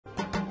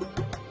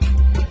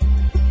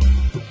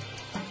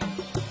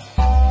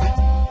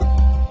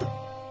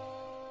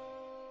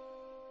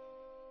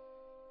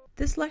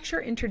This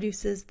lecture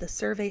introduces the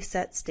survey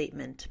set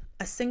statement,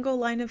 a single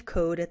line of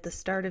code at the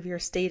start of your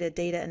Stata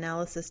data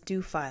analysis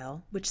do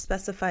file, which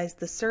specifies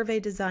the survey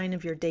design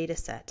of your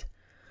dataset.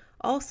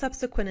 All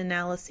subsequent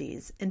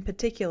analyses, in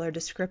particular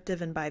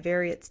descriptive and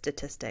bivariate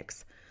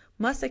statistics,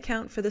 must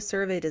account for the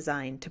survey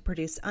design to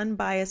produce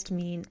unbiased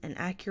mean and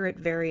accurate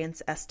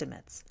variance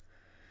estimates.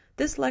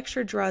 This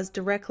lecture draws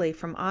directly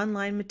from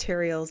online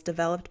materials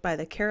developed by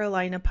the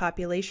Carolina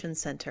Population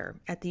Center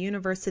at the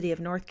University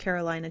of North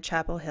Carolina,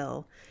 Chapel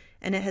Hill,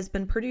 and it has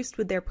been produced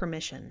with their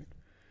permission.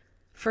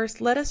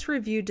 First, let us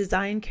review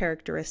design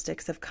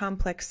characteristics of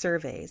complex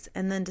surveys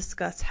and then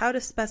discuss how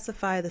to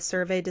specify the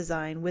survey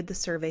design with the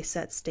survey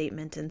set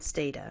statement in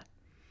Stata.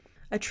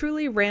 A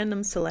truly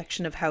random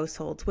selection of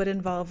households would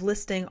involve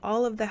listing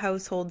all of the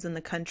households in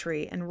the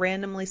country and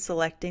randomly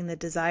selecting the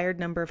desired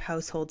number of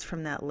households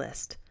from that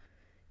list.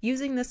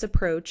 Using this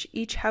approach,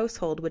 each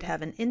household would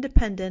have an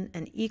independent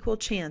and equal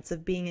chance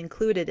of being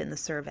included in the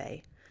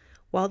survey.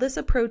 While this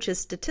approach is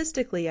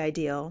statistically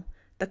ideal,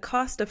 the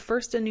cost of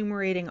first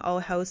enumerating all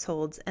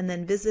households and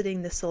then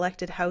visiting the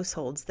selected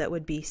households that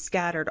would be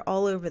scattered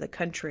all over the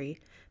country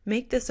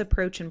make this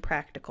approach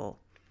impractical.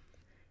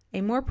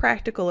 A more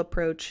practical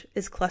approach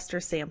is cluster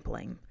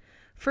sampling.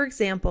 For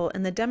example,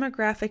 in the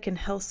demographic and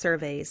health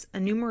surveys,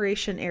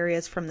 enumeration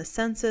areas from the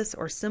census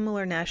or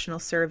similar national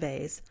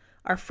surveys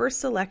are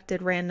first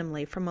selected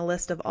randomly from a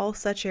list of all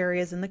such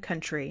areas in the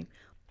country,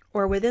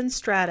 or within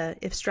strata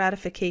if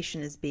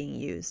stratification is being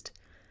used.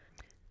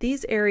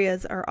 These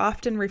areas are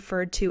often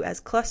referred to as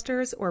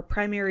clusters or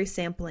primary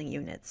sampling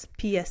units,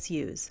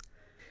 PSUs.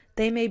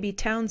 They may be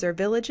towns or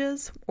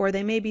villages, or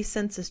they may be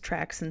census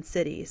tracts and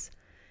cities.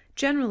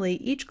 Generally,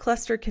 each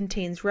cluster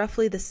contains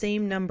roughly the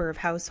same number of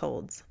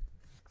households.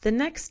 The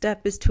next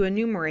step is to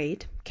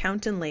enumerate,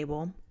 count and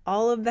label,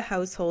 all of the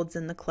households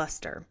in the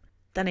cluster.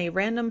 Then a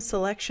random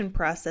selection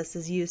process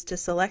is used to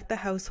select the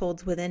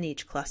households within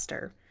each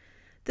cluster.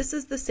 This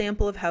is the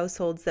sample of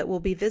households that will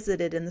be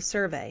visited in the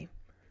survey.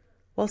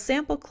 While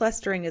sample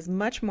clustering is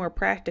much more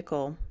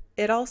practical,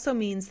 it also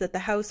means that the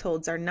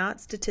households are not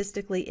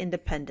statistically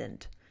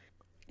independent.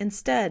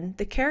 Instead,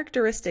 the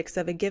characteristics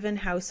of a given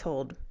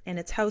household and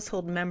its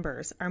household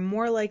members are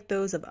more like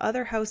those of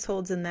other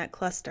households in that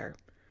cluster,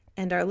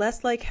 and are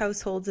less like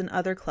households in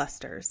other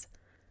clusters.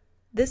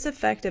 This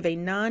effect of a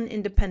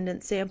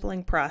non-independent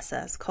sampling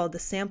process, called the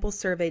sample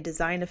survey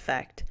design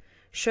effect,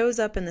 shows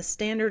up in the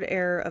standard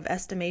error of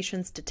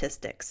estimation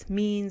statistics,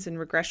 means, and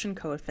regression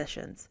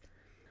coefficients.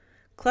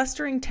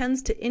 Clustering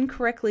tends to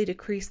incorrectly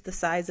decrease the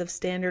size of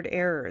standard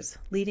errors,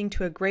 leading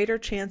to a greater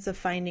chance of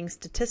finding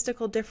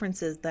statistical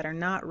differences that are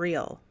not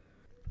real.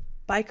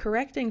 By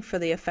correcting for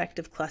the effect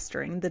of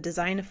clustering, the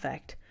design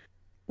effect,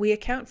 we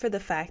account for the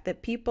fact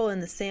that people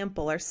in the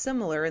sample are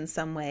similar in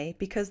some way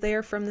because they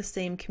are from the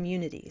same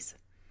communities.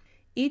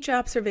 Each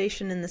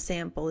observation in the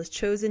sample is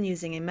chosen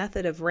using a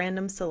method of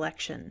random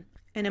selection.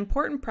 An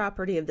important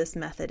property of this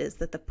method is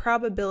that the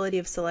probability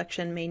of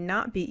selection may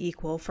not be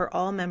equal for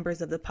all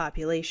members of the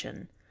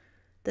population.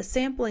 The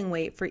sampling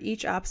weight for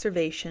each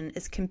observation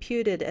is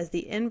computed as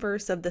the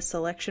inverse of the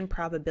selection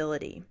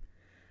probability.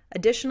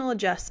 Additional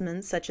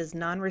adjustments, such as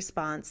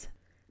non-response,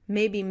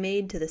 may be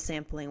made to the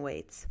sampling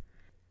weights.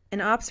 An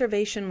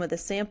observation with a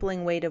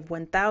sampling weight of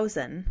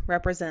 1,000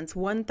 represents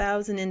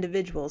 1,000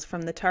 individuals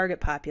from the target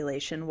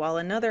population, while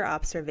another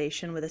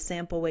observation with a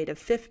sample weight of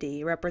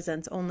 50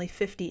 represents only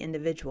 50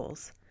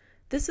 individuals.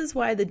 This is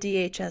why the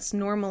DHS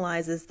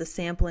normalizes the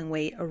sampling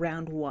weight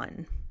around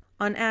 1.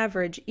 On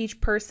average,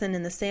 each person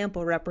in the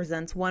sample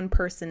represents one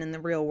person in the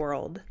real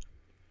world.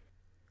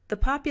 The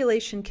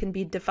population can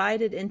be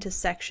divided into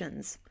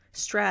sections,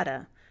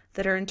 strata,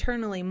 that are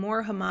internally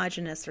more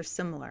homogeneous or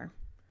similar.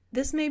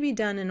 This may be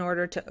done in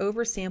order to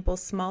oversample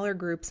smaller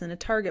groups in a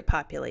target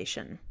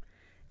population.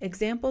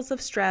 Examples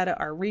of strata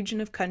are region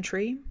of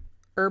country,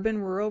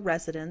 urban-rural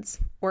residence,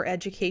 or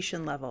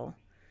education level.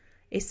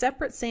 A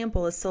separate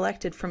sample is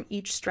selected from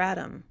each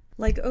stratum.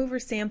 Like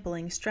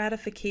oversampling,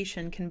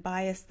 stratification can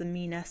bias the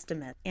mean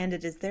estimate, and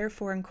it is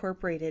therefore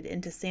incorporated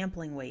into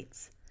sampling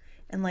weights.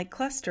 And like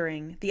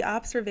clustering, the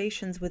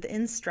observations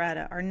within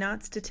strata are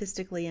not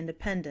statistically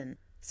independent,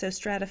 so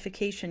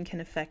stratification can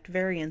affect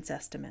variance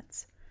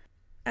estimates.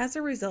 As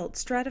a result,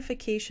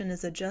 stratification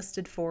is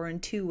adjusted for in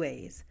two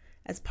ways,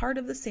 as part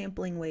of the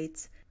sampling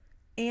weights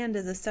and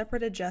as a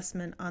separate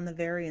adjustment on the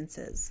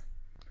variances.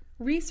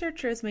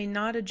 Researchers may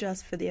not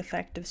adjust for the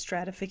effect of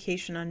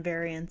stratification on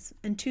variance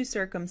in two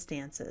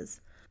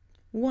circumstances.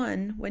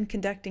 One, when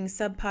conducting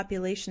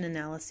subpopulation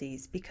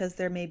analyses, because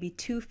there may be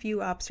too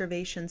few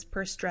observations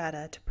per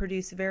strata to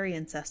produce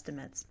variance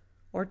estimates.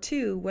 Or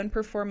two, when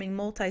performing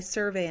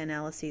multi-survey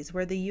analyses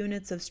where the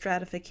units of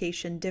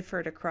stratification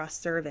differed across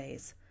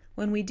surveys.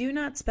 When we do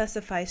not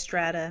specify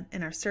strata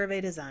in our survey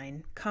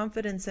design,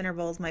 confidence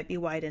intervals might be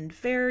widened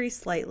very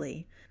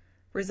slightly,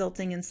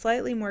 resulting in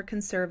slightly more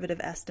conservative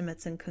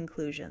estimates and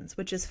conclusions,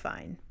 which is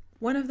fine.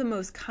 One of the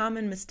most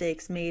common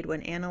mistakes made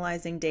when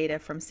analyzing data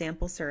from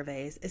sample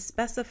surveys is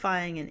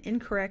specifying an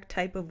incorrect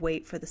type of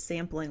weight for the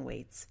sampling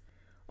weights.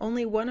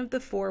 only one of the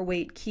 4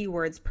 weight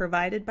keywords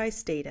provided by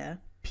Stata,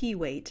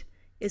 p-weight,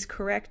 is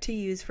correct to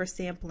use for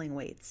sampling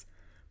weights.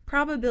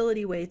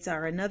 Probability weights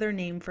are another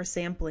name for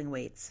sampling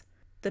weights.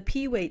 The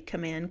p-weight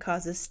command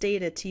causes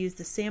Stata to use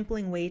the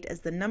sampling weight as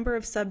the number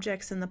of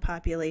subjects in the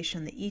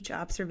population that each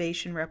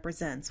observation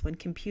represents when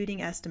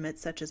computing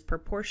estimates such as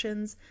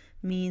proportions,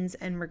 means,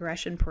 and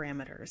regression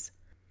parameters.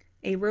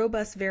 A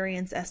robust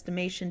variance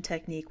estimation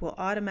technique will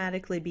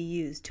automatically be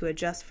used to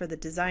adjust for the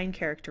design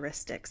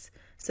characteristics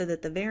so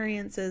that the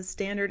variances,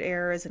 standard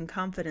errors, and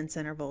confidence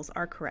intervals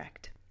are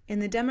correct. In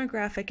the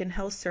demographic and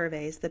health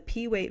surveys, the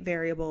p-weight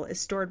variable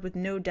is stored with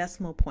no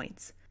decimal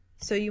points,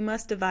 so you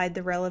must divide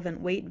the relevant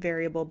weight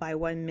variable by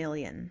 1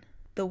 million.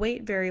 The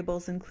weight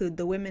variables include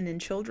the women and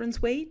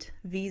children's weight,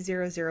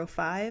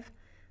 V005,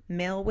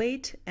 male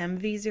weight,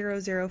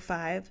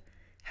 MV005,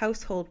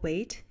 household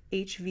weight,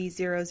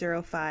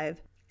 HV005,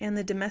 and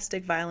the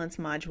domestic violence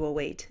module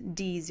weight,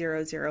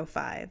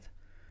 D005.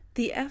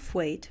 The F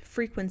weight,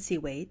 frequency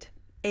weight,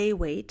 A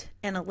weight,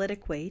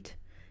 analytic weight,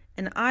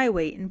 and I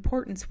weight,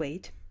 importance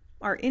weight,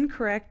 are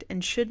incorrect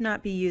and should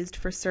not be used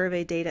for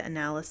survey data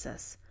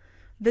analysis.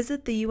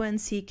 Visit the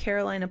UNC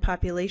Carolina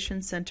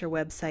Population Center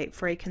website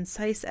for a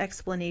concise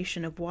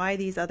explanation of why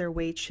these other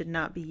weights should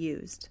not be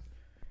used.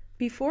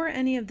 Before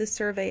any of the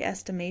survey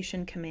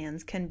estimation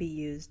commands can be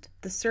used,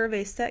 the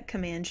survey set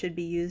command should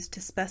be used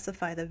to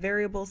specify the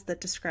variables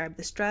that describe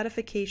the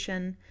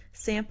stratification,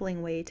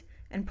 sampling weight,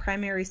 and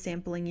primary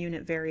sampling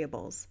unit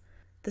variables.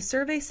 The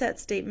survey set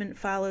statement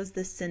follows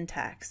this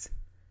syntax: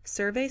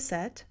 survey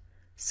set,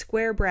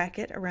 square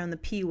bracket around the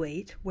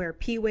p-weight, where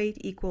p-weight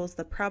equals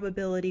the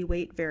probability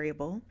weight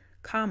variable,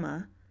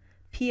 comma,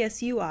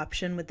 PSU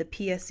option with the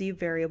PSU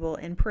variable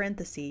in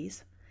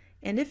parentheses,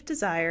 and if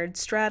desired,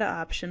 strata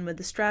option with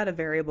the strata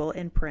variable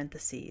in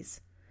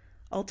parentheses.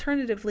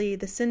 Alternatively,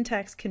 the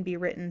syntax can be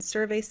written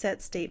survey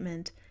set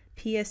statement,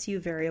 PSU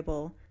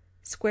variable,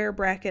 square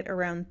bracket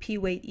around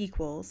p-weight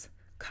equals,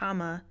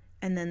 comma,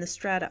 and then the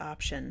strata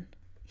option.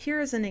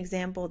 Here is an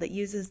example that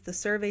uses the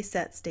survey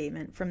set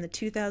statement from the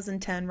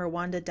 2010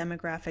 Rwanda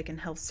Demographic and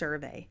Health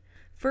Survey.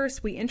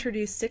 First, we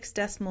introduce 6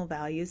 decimal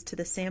values to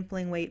the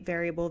sampling weight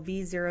variable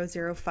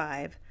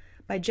V005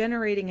 by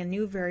generating a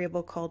new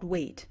variable called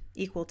weight,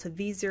 equal to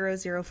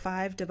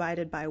V005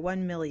 divided by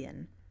 1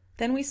 million.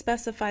 Then we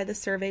specify the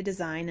survey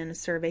design in a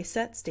survey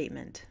set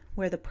statement,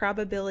 where the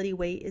probability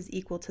weight is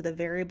equal to the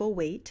variable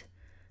weight,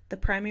 the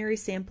primary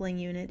sampling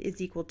unit is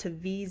equal to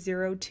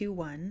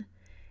V021,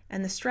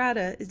 and the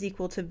strata is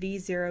equal to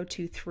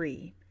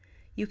V023.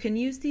 You can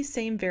use these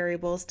same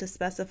variables to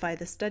specify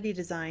the study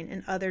design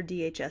in other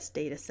DHS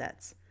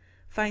datasets.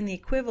 Find the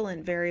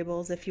equivalent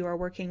variables if you are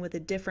working with a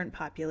different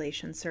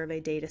population survey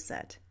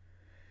dataset.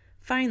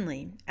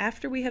 Finally,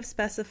 after we have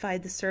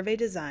specified the survey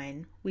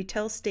design, we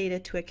tell Stata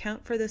to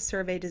account for the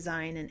survey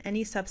design in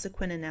any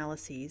subsequent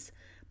analyses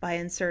by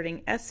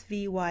inserting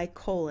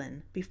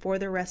SVY : before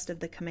the rest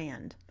of the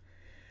command.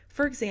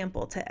 For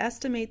example, to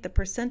estimate the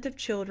percent of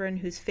children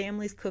whose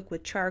families cook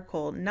with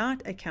charcoal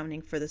not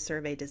accounting for the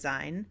survey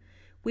design,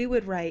 we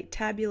would write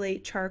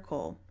tabulate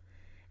charcoal.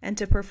 And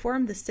to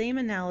perform the same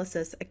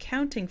analysis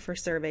accounting for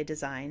survey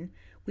design,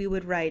 we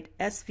would write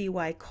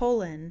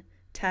SVY :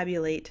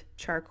 tabulate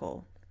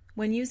charcoal.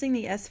 When using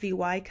the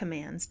SVY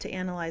commands to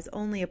analyze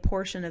only a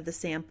portion of the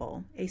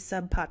sample, a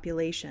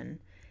subpopulation,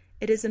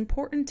 it is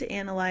important to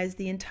analyze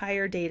the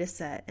entire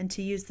dataset and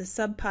to use the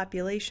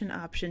subpopulation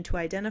option to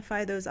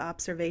identify those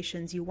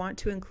observations you want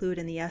to include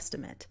in the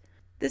estimate.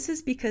 This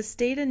is because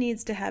Stata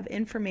needs to have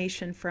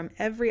information from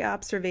every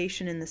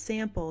observation in the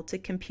sample to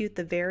compute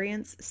the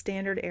variance,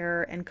 standard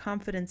error, and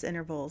confidence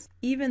intervals,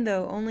 even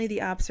though only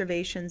the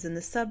observations in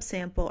the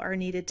subsample are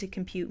needed to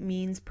compute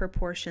means,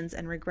 proportions,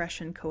 and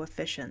regression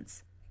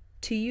coefficients.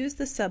 To use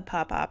the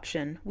subpop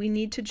option, we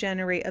need to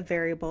generate a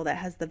variable that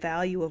has the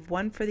value of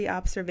 1 for the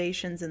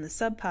observations in the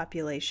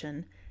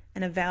subpopulation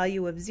and a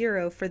value of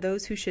 0 for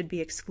those who should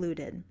be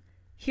excluded.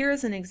 Here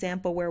is an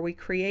example where we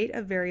create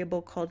a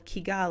variable called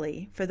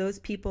Kigali for those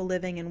people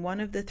living in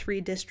one of the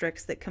 3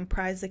 districts that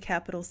comprise the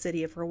capital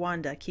city of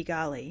Rwanda,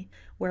 Kigali,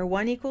 where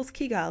 1 equals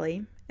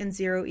Kigali and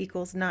 0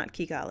 equals not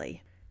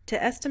Kigali.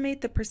 To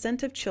estimate the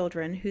percent of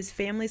children whose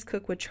families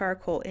cook with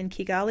charcoal in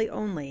Kigali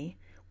only,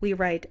 we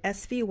write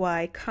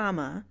SVY,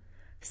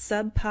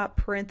 subpop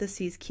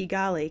parentheses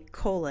Kigali,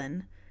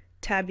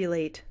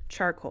 tabulate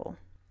charcoal.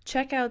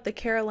 Check out the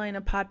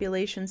Carolina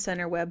Population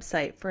Center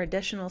website for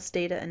additional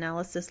Stata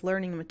analysis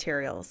learning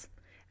materials,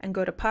 and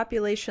go to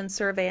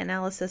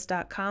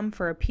populationsurveyanalysis.com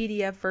for a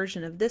PDF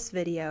version of this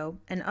video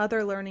and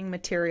other learning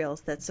materials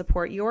that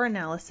support your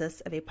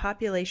analysis of a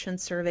population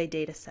survey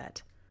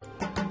dataset.